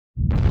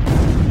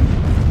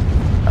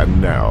And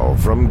now,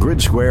 from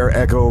Grid Square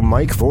Echo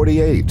Mike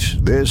 48,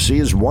 this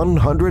is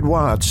 100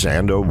 Watts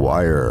and a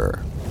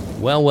Wire.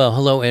 Well,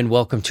 hello and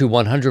welcome to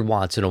 100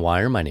 Watts and a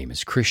Wire. My name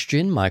is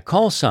Christian. My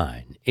call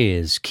sign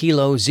is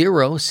Kilo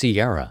Zero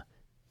Sierra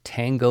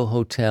Tango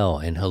Hotel.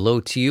 And hello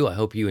to you. I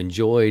hope you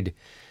enjoyed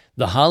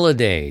the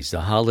holidays,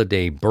 the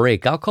holiday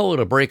break. I'll call it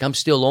a break. I'm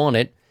still on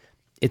it.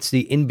 It's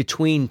the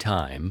in-between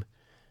time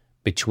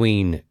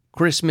between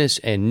Christmas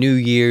and New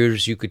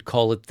Year's. You could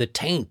call it the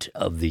taint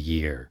of the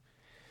year.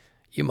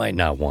 You might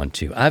not want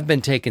to. I've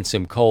been taking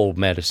some cold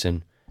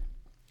medicine,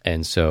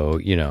 and so,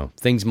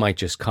 things might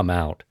just come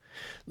out.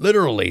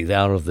 Literally,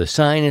 out of the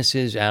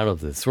sinuses, out of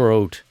the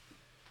throat,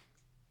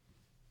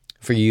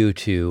 for you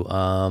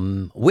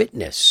to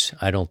witness.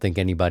 I don't think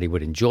anybody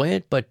would enjoy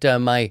it, but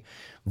my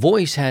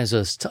voice has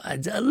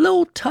a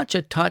little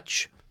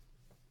touch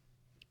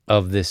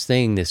of this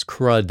thing, this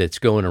crud that's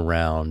going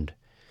around.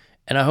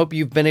 And I hope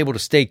you've been able to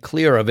stay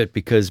clear of it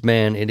because,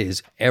 man, it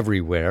is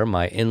everywhere.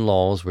 My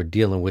in-laws were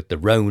dealing with the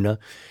Rona.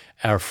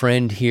 Our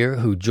friend here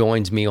who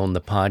joins me on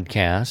the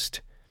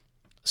podcast,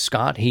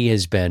 Scott, he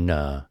has been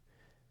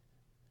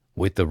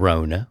with the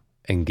Rona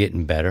and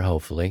getting better,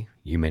 hopefully.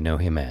 You may know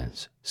him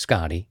as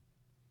Scotty.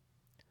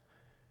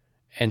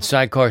 And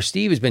Sidecar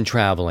Steve has been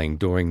traveling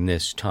during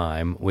this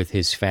time with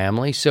his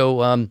family.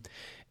 So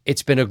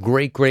it's been a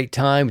great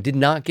time. Did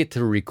not get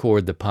to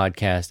record the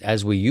podcast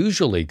as we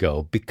usually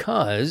go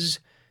because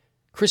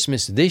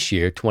Christmas this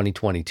year,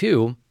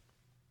 2022,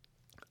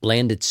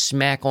 landed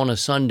smack on a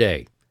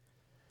Sunday.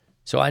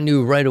 So I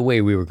knew right away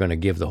we were going to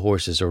give the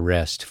horses a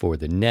rest for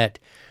the net.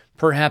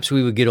 Perhaps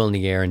we would get on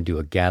the air and do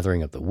a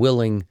gathering of the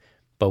willing,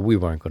 but we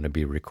weren't going to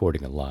be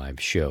recording a live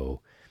show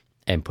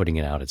and putting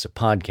it out as a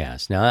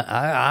podcast. Now,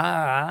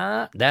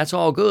 I that's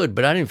all good,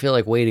 but I didn't feel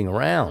like waiting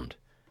around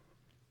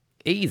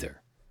either.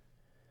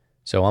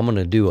 So I'm going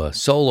to do a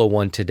solo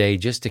one today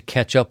just to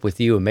catch up with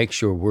you and make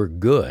sure we're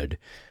good.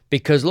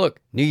 Because,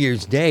 look, New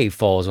Year's Day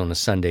falls on a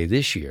Sunday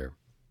this year.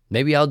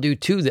 Maybe I'll do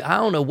two. I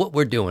don't know what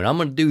we're doing. I'm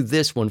going to do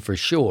this one for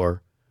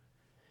sure.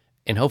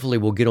 And hopefully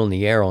we'll get on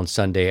the air on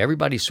Sunday.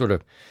 Everybody's sort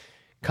of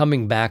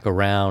coming back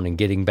around and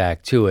getting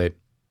back to it.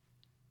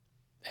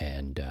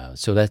 And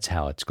so that's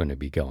how it's going to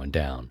be going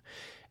down.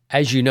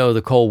 As you know,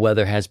 the cold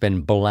weather has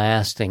been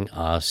blasting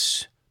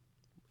us.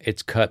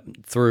 It's cut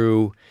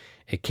through.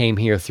 It came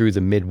here through the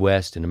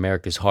Midwest and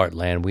America's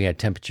heartland. We had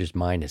temperatures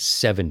minus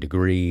 7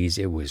 degrees.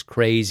 It was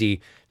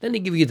crazy. Then they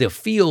give you the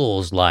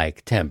feels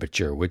like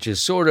temperature, which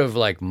is sort of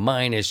like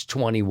minus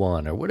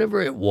 21 or whatever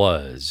it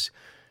was.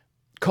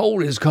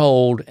 Cold is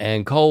cold,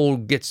 and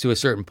cold gets to a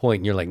certain point,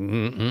 and you're like,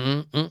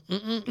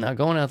 not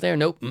going out there.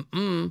 Nope,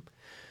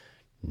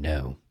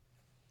 no.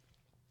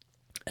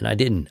 And I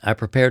didn't. I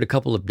prepared a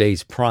couple of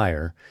days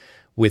prior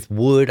with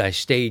wood. I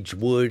staged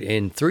wood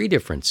in 3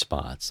 different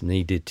spots.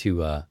 Needed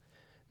to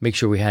make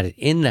sure we had it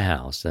in the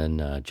house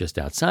and just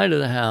outside of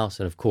the house,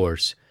 and of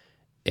course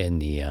in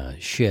the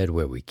shed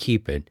where we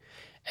keep it.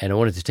 And I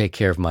wanted to take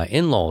care of my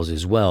in-laws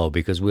as well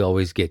because we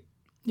always get,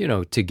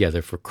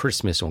 together for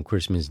Christmas on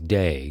Christmas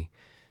Day.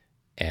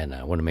 And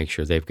I want to make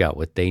sure they've got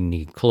what they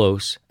need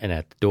close and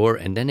at the door.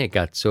 And then it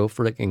got so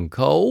freaking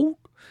cold.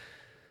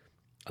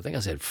 I think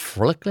I said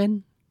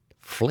flicking.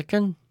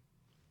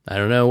 I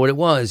don't know what it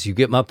was. You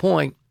get my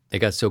point. It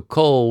got so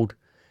cold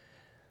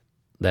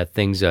that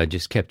things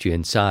just kept you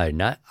inside.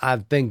 And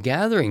I've been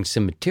gathering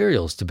some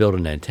materials to build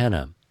an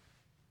antenna.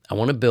 I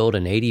want to build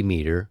an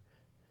 80-meter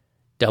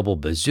double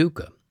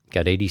bazooka.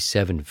 Got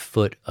 87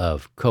 foot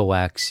of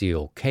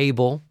coaxial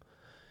cable,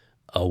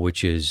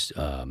 which is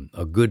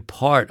a good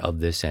part of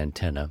this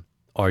antenna,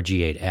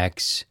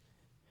 RG8X.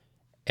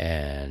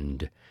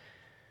 And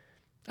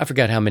I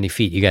forgot how many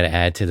feet you got to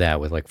add to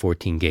that with like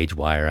 14-gauge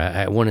wire.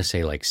 I want to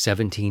say like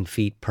 17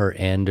 feet per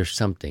end or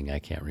something. I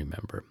can't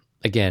remember.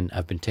 Again,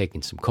 I've been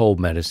taking some cold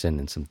medicine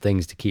and some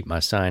things to keep my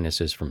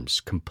sinuses from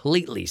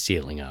completely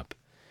sealing up.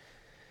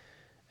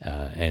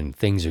 And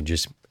things are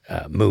just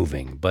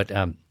moving. But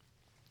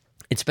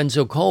it's been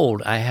so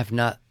cold, I have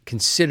not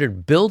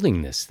considered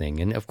building this thing.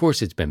 And, of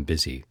course, it's been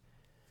busy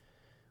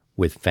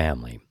with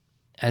family,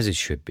 as it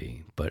should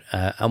be. But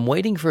I'm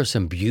waiting for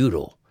some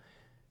butyl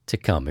to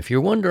come. If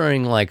you're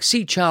wondering, like,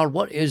 see, child,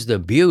 what is the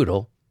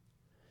butyl?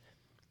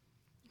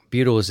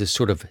 Butyl is this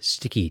sort of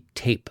sticky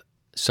tape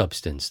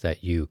substance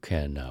that you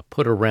can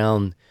put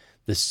around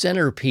the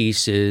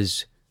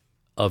centerpieces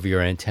of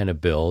your antenna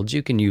builds.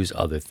 You can use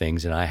other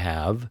things, and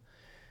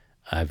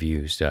I've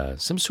used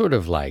some sort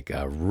of like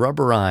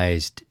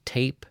rubberized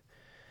tape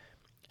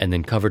and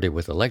then covered it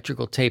with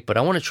electrical tape. But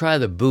I want to try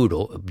the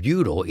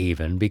butyl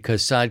even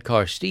because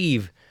Sidecar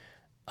Steve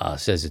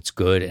says it's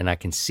good, and I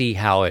can see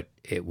how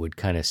it would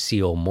kind of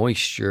seal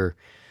moisture,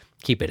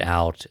 keep it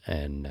out,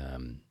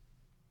 and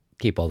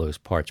keep all those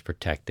parts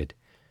protected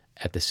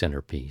at the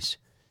centerpiece.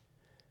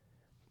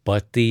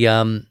 But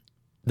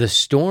the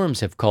storms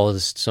have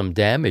caused some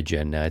damage,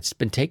 and it's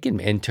been taken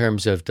in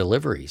terms of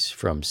deliveries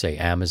from, say,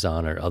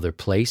 Amazon or other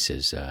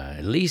places.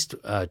 At least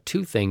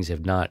 2 things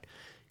have not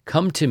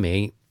come to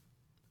me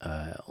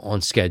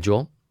on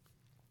schedule.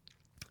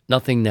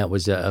 Nothing that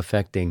was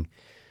affecting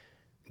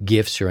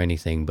gifts or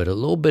anything, but a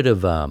little bit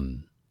of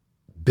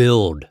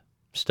build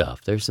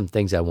stuff. There's some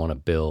things I want to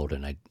build,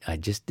 and I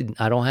just didn't.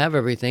 I don't have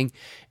everything,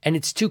 and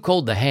it's too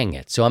cold to hang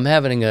it. So I'm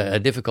having a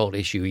difficult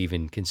issue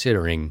even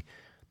considering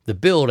the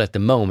build at the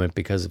moment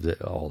because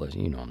of all this.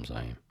 You know what I'm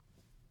saying?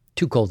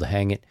 Too cold to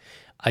hang it.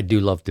 I do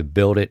love to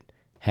build it,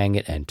 hang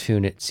it, and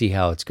tune it, see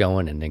how it's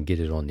going, and then get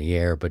it on the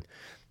air. But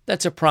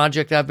that's a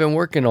project I've been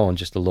working on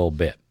just a little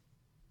bit.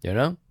 You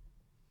know,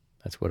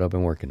 that's what I've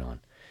been working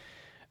on.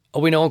 Oh,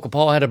 we know Uncle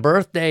Paul had a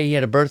birthday. He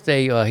had a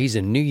birthday. He's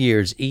a New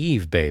Year's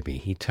Eve baby.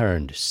 He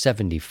turned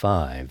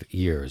 75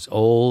 years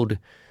old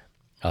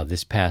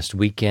this past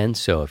weekend.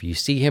 So if you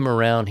see him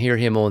around, hear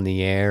him on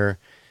the air,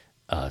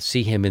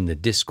 see him in the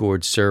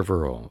Discord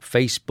server or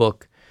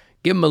Facebook,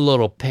 give him a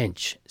little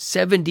pinch.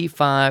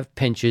 75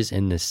 pinches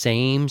in the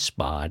same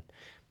spot,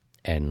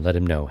 and let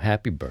him know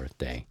happy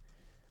birthday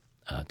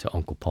to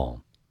Uncle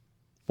Paul.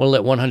 Want to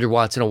let 100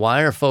 Watts in a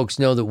Wire folks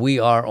know that we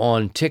are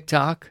on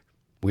TikTok.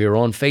 We are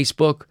on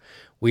Facebook.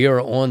 We are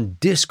on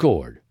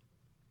Discord.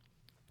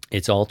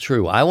 It's all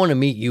true. I want to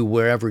meet you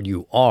wherever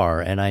you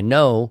are, and I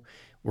know,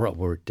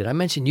 did I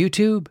mention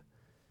YouTube?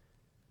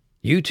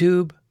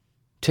 YouTube,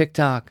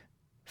 TikTok,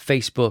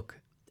 Facebook,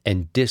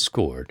 and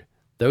Discord.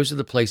 Those are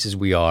the places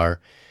we are,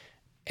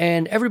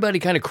 and everybody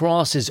kind of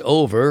crosses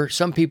over.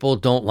 Some people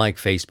don't like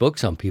Facebook.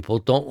 Some people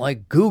don't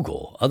like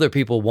Google. Other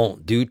people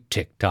won't do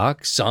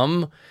TikTok.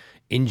 Some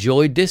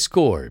enjoy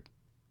Discord.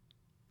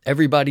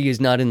 Everybody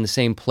is not in the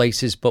same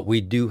places, but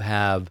we do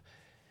have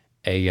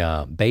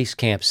a base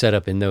camp set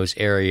up in those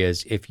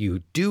areas. If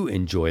you do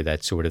enjoy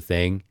that sort of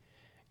thing,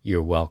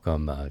 you're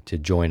welcome to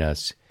join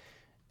us.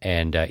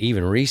 And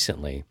even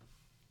recently,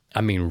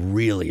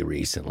 really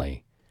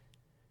recently,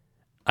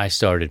 I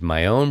started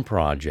my own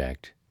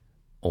project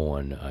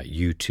on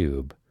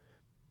YouTube.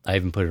 I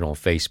even put it on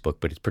Facebook,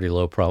 but it's pretty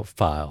low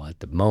profile at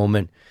the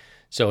moment.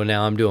 So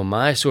now I'm doing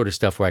my sort of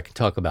stuff where I can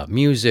talk about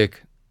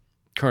music,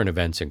 current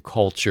events, and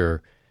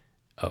culture.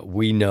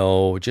 We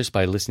know just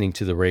by listening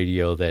to the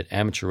radio that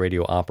amateur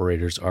radio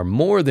operators are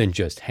more than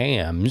just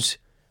hams.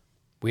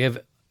 We have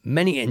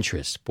many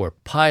interests. We're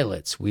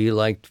pilots. We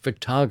like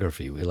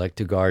photography. We like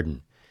to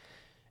garden.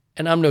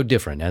 And I'm no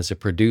different. As a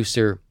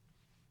producer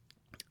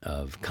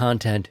of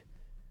content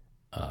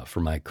for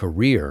my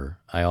career,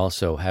 I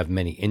also have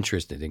many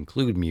interests that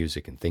include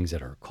music and things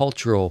that are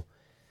cultural.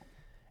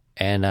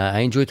 And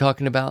I enjoy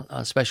talking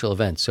about special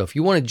events. So if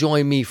you want to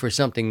join me for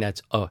something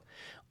that's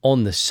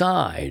on the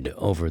side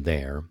over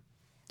there,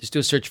 just do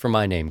a search for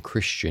my name,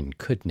 Christian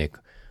Kutnick,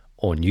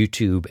 on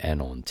YouTube and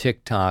on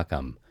TikTok.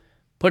 I'm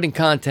putting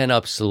content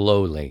up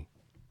slowly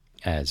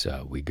as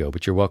we go,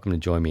 but you're welcome to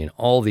join me in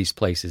all these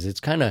places.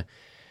 It's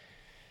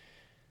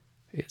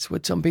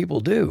what some people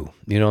do.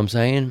 You know what I'm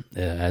saying?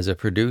 As a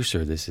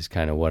producer, this is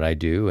kind of what I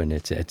do, and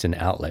it's an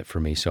outlet for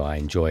me, so I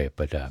enjoy it.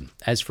 But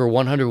as for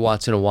 100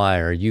 Watts in a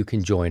Wire, you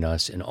can join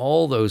us in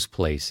all those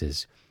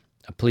places.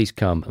 Please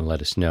come and let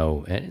us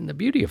know. And the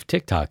beauty of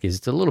TikTok is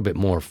it's a little bit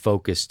more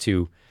focused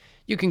to,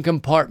 you can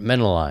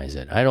compartmentalize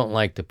it. I don't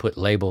like to put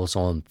labels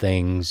on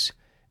things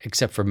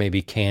except for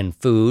maybe canned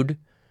food.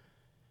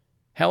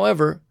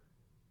 However,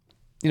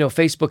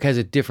 Facebook has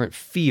a different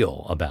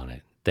feel about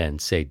it than,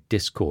 say,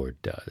 Discord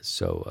does.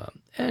 So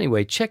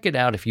anyway, check it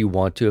out if you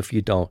want to. If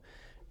you don't,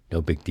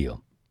 no big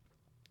deal.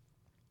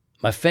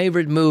 My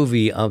favorite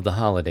movie of the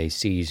holiday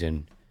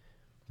season,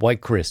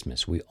 White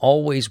Christmas. We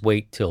always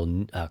wait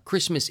till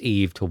Christmas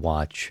Eve to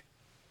watch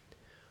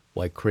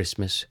White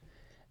Christmas.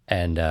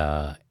 And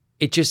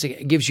it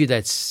gives you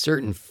that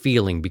certain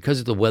feeling because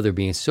of the weather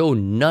being so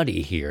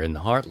nutty here in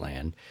the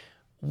heartland.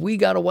 We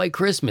got a white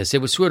Christmas.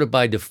 It was sort of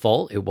by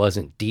default. It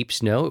wasn't deep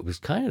snow. It was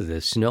kind of the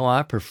snow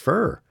I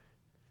prefer.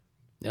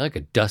 Like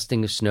a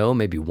dusting of snow,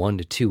 maybe 1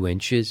 to 2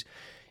 inches.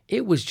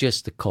 It was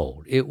just the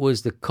cold. It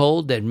was the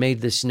cold that made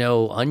the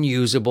snow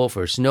unusable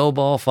for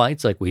snowball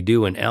fights like we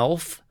do in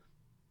Elf.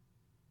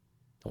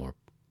 Or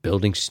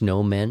building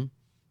snowmen,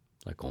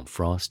 like on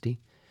Frosty.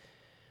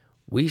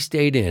 We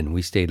stayed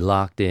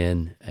locked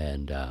in,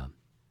 and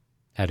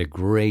had a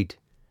great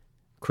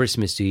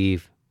Christmas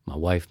Eve. My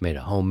wife made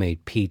a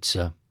homemade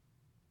pizza,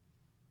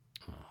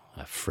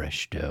 a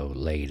fresh dough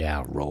laid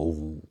out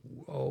roll.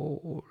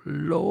 Oh,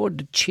 Lord,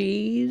 the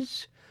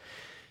cheese.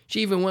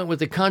 She even went with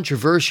the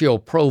controversial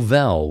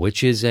Provel,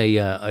 which is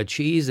a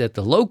cheese that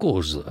the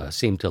locals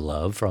seem to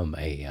love from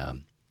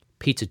a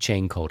pizza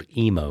chain called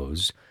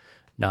Emo's.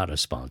 Not a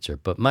sponsor,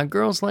 but my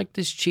girls like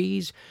this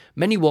cheese.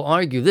 Many will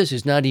argue this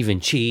is not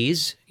even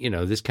cheese,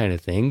 this kind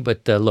of thing.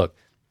 But look,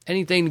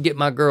 anything to get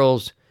my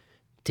girls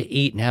to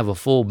eat and have a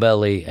full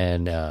belly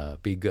and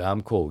be good,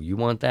 I'm cool. You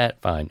want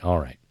that? Fine. All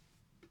right.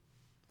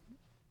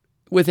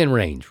 Within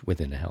range,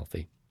 within a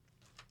healthy.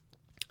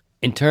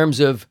 In terms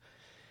of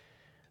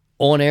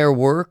on-air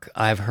work,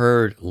 I've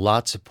heard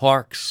lots of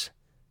Parks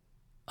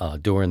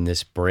during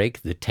this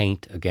break. The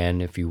taint,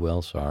 again, if you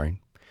will, sorry.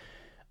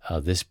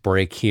 This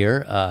break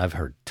here, I've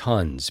heard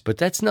tons, but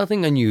that's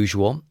nothing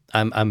unusual.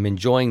 I'm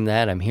enjoying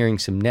that. I'm hearing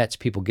some nets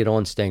people get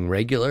on staying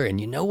regular,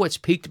 and you know what's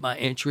piqued my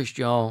interest,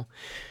 y'all?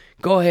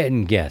 Go ahead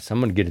and guess.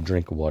 I'm going to get a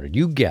drink of water.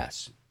 You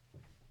guess.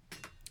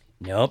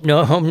 Nope.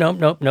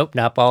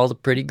 Not all the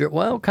pretty girls.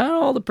 Well, kind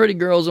of all the pretty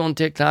girls on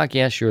TikTok.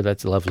 Yeah, sure,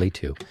 that's lovely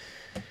too.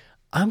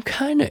 I'm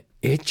kind of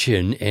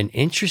itching and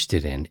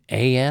interested in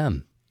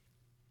AM.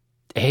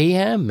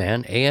 AM,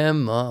 man.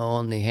 AM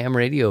on the ham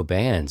radio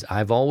bands.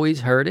 I've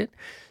always heard it.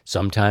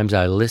 Sometimes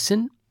I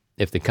listen.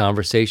 If the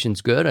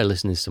conversation's good, I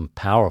listen to some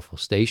powerful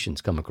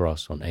stations come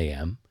across on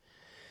AM.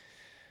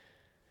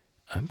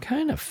 I'm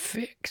kind of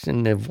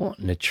fixing to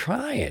wanting to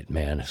try it,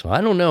 man. So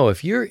I don't know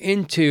if you're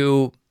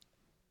into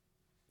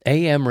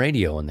AM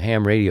radio on the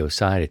ham radio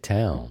side of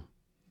town.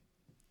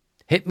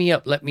 Hit me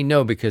up, let me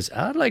know, because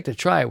I'd like to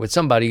try it with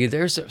somebody.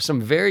 There's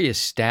some very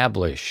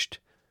established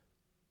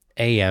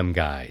AM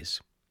guys,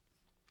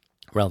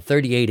 around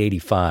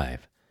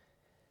 3885.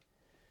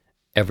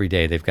 Every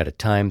day they've got a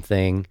time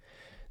thing.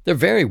 They're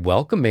very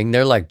welcoming.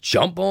 They're like,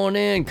 jump on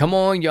in. Come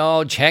on,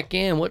 y'all. Check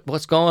in.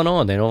 What's going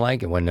on? They don't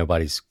like it when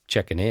nobody's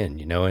checking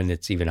in, and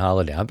it's even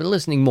holiday. I've been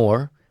listening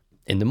more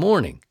in the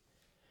morning.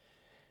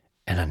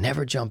 And I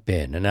never jump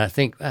in. And I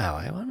think, wow,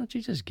 why don't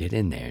you just get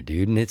in there,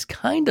 dude? And it's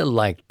kind of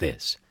like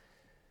this.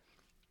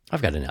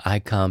 I've got an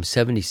ICOM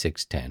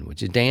 7610,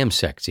 which is damn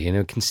sexy. And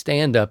it can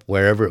stand up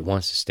wherever it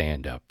wants to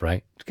stand up,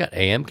 right? It's got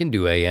AM, can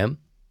do AM.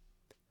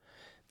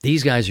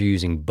 These guys are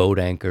using boat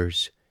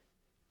anchors,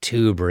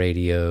 tube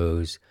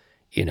radios,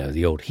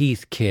 the old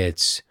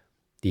Heathkits,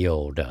 the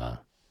old,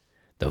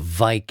 the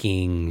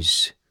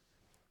Vikings,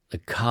 the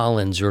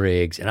Collins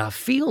rigs. And I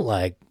feel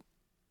like,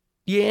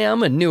 yeah,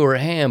 I'm a newer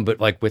ham,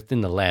 but like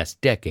within the last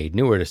decade,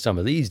 newer to some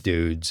of these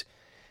dudes.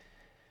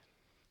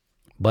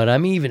 But I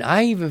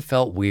even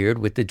felt weird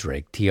with the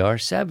Drake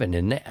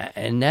TR7,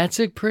 and that's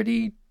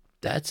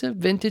a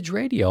vintage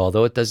radio,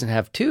 although it doesn't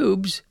have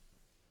tubes.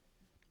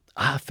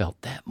 I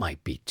felt that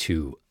might be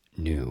too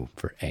new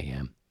for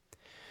AM.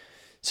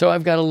 So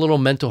I've got a little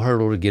mental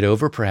hurdle to get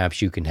over.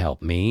 Perhaps you can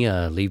help me.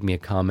 Leave me a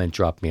comment,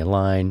 drop me a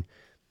line.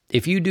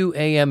 If you do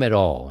AM at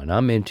all, and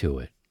I'm into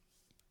it,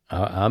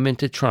 I'm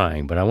into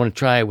trying, but I want to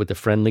try it with a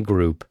friendly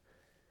group.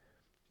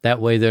 That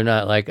way they're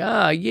not like,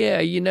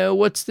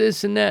 what's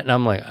this and that? And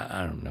I'm like,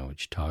 I don't know what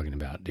you're talking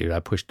about, dude. I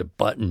pushed a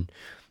button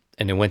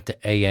and it went to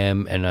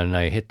AM and then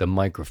I hit the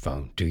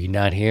microphone. Do you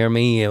not hear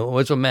me?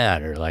 What's the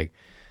matter?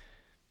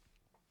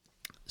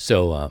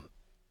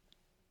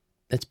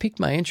 That's piqued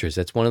my interest.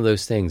 That's one of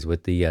those things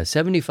with the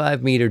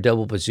 75-meter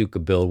double bazooka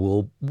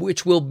build,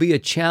 which will be a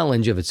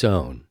challenge of its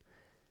own.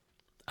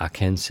 I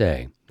can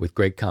say with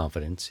great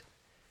confidence,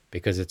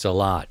 because it's a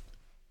lot,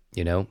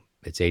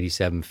 It's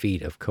 87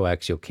 feet of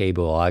coaxial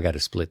cable. I got to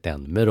split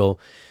down the middle,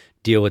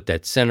 deal with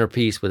that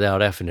centerpiece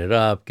without effing it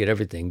up, get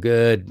everything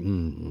good,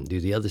 do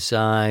the other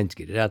sides,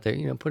 get it out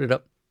there, put it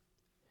up.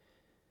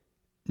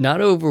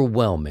 Not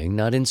overwhelming,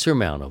 not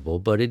insurmountable,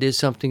 but it is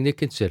something to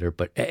consider.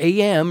 But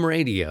AM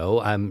radio,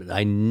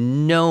 I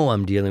know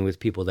I'm dealing with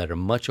people that are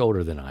much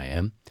older than I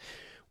am,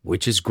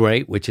 which is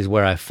great, which is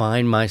where I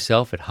find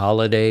myself at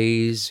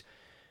holidays,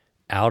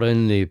 out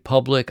in the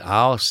public.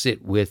 I'll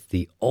sit with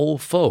the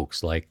old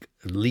folks, like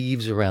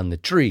leaves around the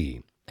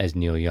tree, as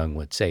Neil Young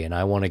would say, and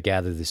I want to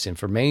gather this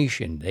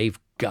information. They've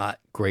got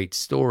great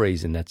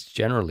stories, and that's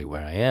generally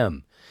where I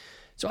am.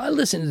 So I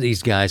listen to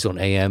these guys on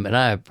AM, and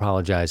I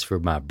apologize for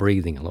my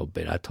breathing a little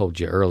bit. I told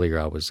you earlier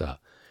I was a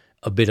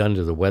bit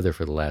under the weather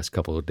for the last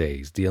couple of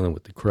days, dealing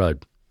with the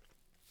crud.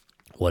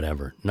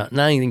 Whatever. Not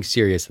anything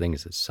serious. I think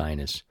it's a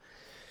sinus,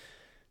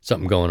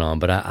 something going on.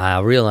 But I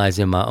realize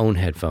in my own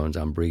headphones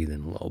I'm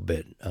breathing a little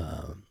bit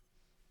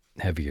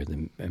heavier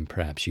than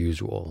perhaps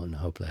usual, and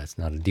hopefully that's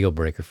not a deal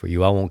breaker for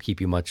you. I won't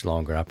keep you much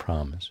longer, I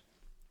promise.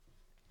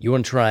 You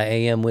want to try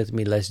AM with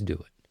me? Let's do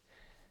it.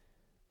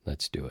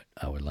 Let's do it.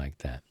 I would like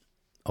that.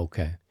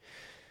 Okay.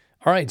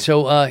 All right,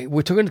 so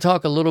we're going to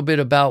talk a little bit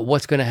about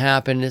what's going to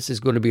happen. This is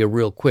going to be a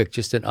real quick,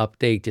 just an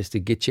update, just to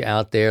get you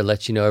out there,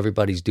 let you know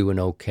everybody's doing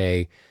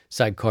okay.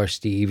 Sidecar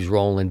Steve's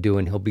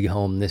he'll be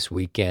home this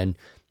weekend.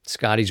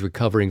 Scotty's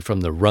recovering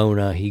from the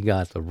Rona. He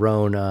got the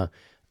Rona.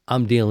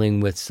 I'm dealing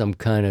with some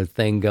kind of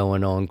thing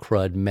going on,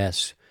 crud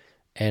mess.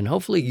 And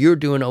hopefully you're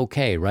doing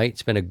okay, right?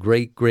 It's been a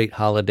great, great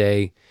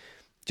holiday.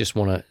 Just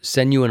want to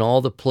send you in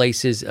all the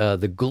places.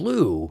 The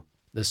glue,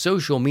 the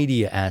social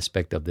media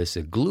aspect of this,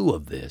 the glue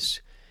of this,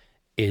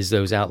 is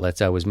those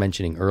outlets I was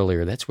mentioning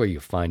earlier. That's where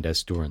you find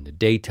us during the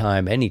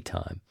daytime,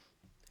 anytime.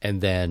 And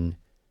then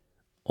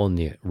on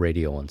the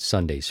radio on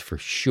Sundays for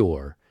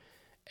sure.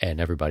 And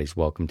everybody's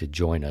welcome to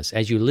join us.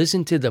 As you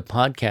listen to the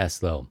podcast,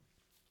 though,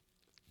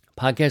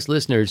 podcast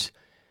listeners,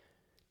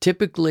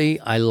 typically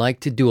I like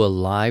to do a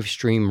live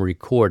stream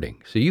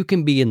recording. So you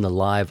can be in the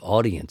live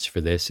audience for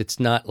this. It's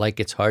not like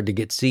it's hard to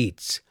get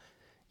seats.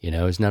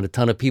 There's not a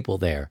ton of people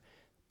there.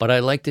 But I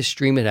like to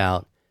stream it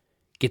out,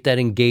 get that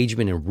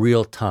engagement in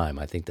real time.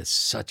 I think that's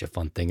such a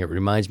fun thing. It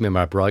reminds me of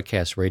my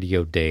broadcast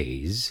radio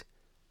days.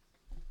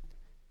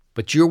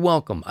 But you're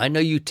welcome. I know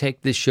you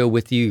take this show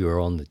with you. You're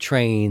on the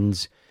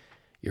trains,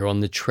 you're on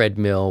the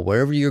treadmill,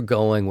 wherever you're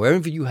going,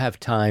 wherever you have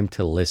time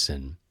to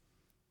listen.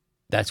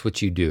 That's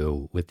what you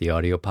do with the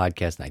audio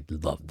podcast, and I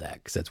love that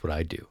because that's what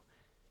I do.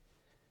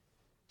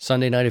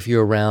 Sunday night, if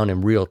you're around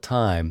in real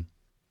time,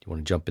 you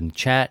want to jump in the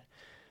chat,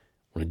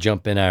 Want to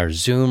jump in our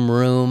Zoom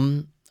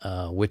room,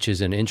 which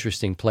is an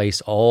interesting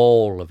place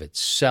all of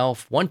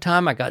itself. One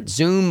time I got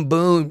Zoom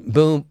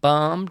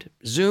bombed,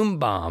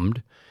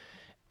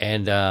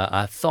 and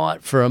I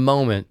thought for a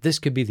moment this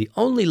could be the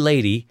only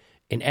lady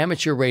in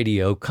amateur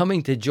radio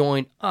coming to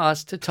join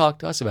us to talk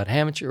to us about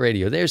amateur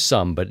radio. There's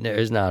some, but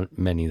there's not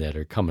many that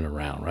are coming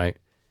around, right?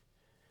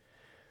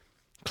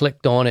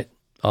 Clicked on it.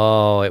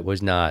 Oh, it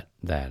was not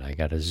that. I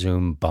got a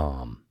Zoom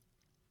bomb.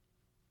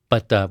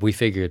 But we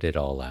figured it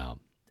all out,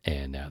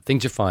 and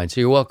things are fine. So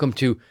you're welcome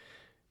to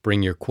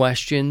bring your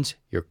questions,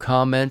 your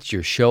comments,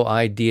 your show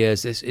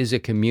ideas. This is a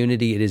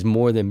community. It is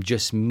more than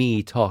just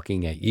me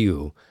talking at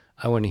you.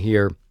 I want to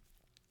hear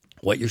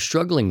what you're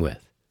struggling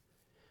with,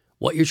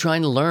 what you're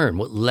trying to learn.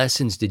 What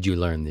lessons did you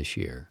learn this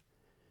year?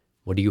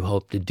 What do you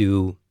hope to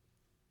do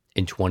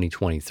in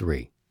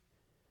 2023?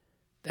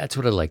 That's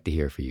what I'd like to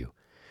hear for you.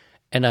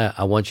 And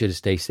I want you to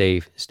stay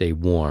safe, stay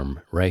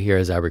warm. Right here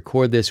as I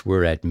record this,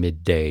 we're at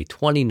midday,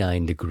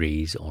 29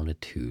 degrees on a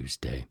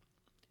Tuesday.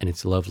 And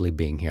it's lovely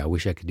being here. I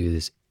wish I could do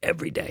this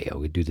every day. I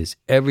would do this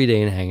every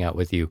day and hang out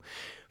with you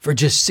for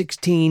just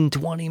 16,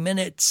 20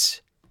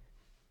 minutes.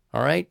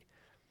 All right?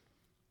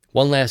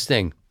 One last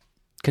thing.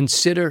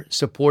 Consider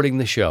supporting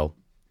the show.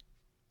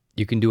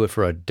 You can do it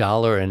for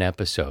 $1 an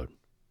episode.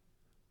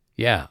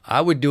 Yeah, I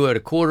would do it a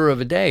quarter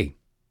of a day.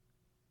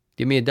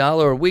 Give me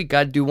 $1 a week,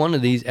 I'd do one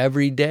of these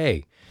every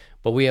day.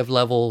 But we have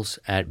levels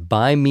at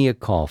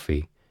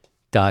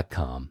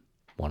buymeacoffee.com,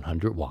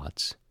 100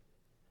 watts.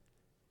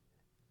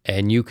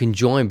 And you can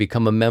join,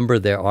 become a member.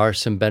 There are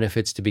some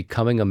benefits to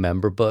becoming a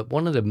member, but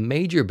one of the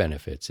major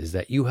benefits is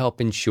that you help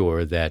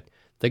ensure that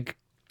the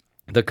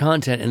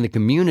content and the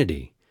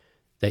community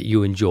that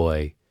you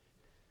enjoy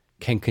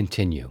can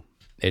continue.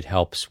 It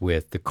helps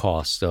with the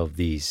cost of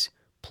these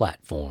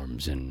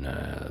platforms and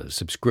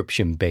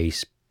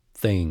subscription-based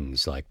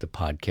things like the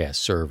podcast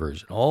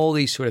servers and all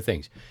these sort of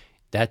things.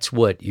 That's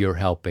what you're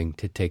helping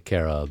to take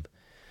care of.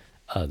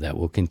 That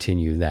will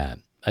continue that.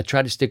 I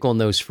try to stick on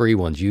those free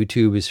ones.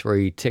 YouTube is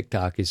free,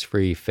 TikTok is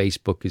free,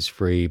 Facebook is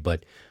free,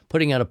 but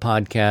putting out a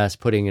podcast,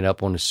 putting it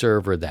up on a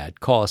server, that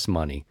costs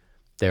money.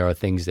 There are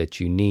things that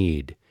you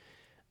need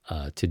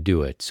to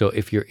do it. So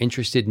if you're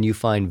interested and you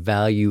find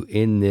value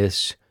in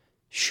this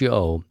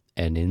show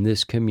and in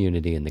this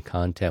community and the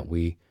content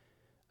we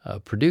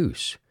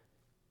produce,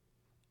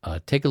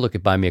 take a look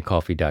at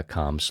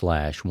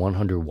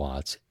buymeacoffee.com/100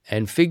 watts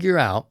and figure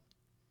out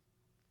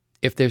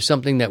if there's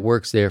something that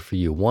works there for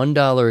you.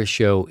 $1 a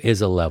show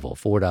is a level.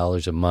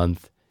 $4 a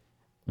month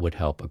would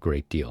help a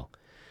great deal.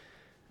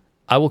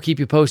 I will keep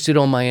you posted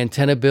on my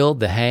antenna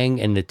build, the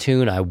hang, and the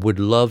tune. I would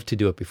love to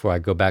do it before I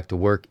go back to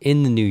work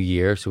in the new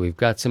year. So we've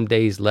got some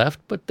days left,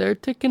 but they're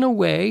ticking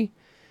away.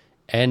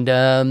 And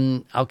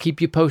I'll keep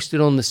you posted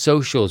on the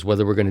socials,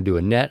 whether we're going to do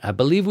a net. I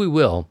believe we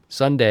will.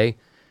 Sunday,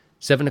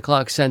 7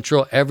 o'clock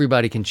Central,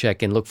 everybody can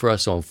check in. Look for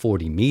us on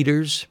 40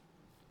 meters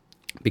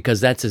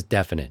because that's as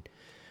definite.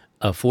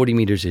 40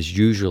 meters is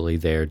usually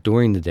there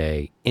during the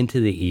day into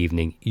the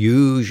evening.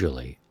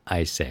 Usually,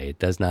 I say. It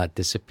does not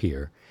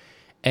disappear.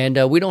 And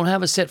we don't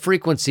have a set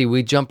frequency.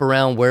 We jump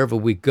around wherever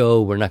we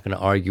go. We're not going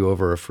to argue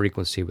over a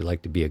frequency. We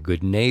like to be a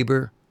good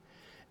neighbor.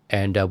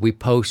 And we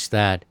post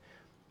that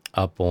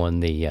up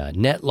on the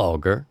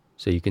NetLogger.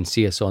 So you can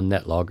see us on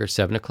NetLogger,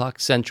 7 o'clock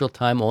Central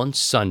Time on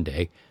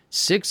Sunday.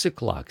 6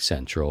 o'clock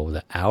Central,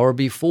 the hour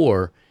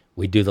before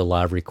we do the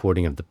live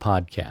recording of the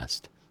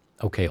podcast.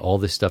 Okay, all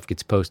this stuff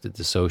gets posted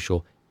to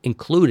social,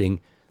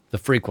 including the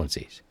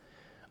frequencies.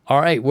 All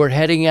right, we're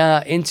heading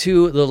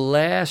into the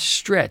last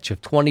stretch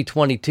of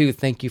 2022.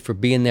 Thank you for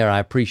being there. I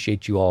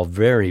appreciate you all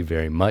very,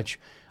 very much.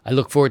 I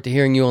look forward to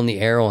hearing you on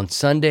the air on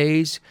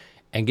Sundays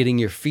and getting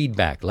your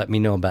feedback. Let me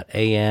know about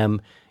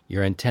AM,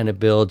 your antenna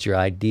builds, your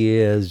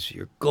ideas,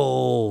 your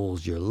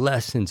goals, your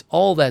lessons,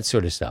 all that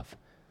sort of stuff.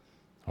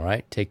 All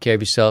right, take care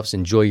of yourselves,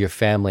 enjoy your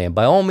family, and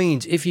by all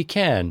means, if you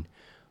can,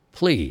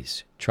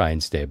 please try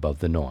and stay above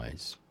the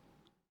noise.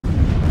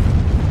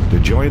 To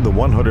join the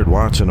 100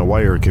 Watts in a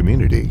Wire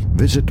community,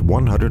 visit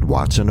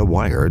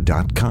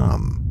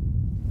 100wattsinawire.com.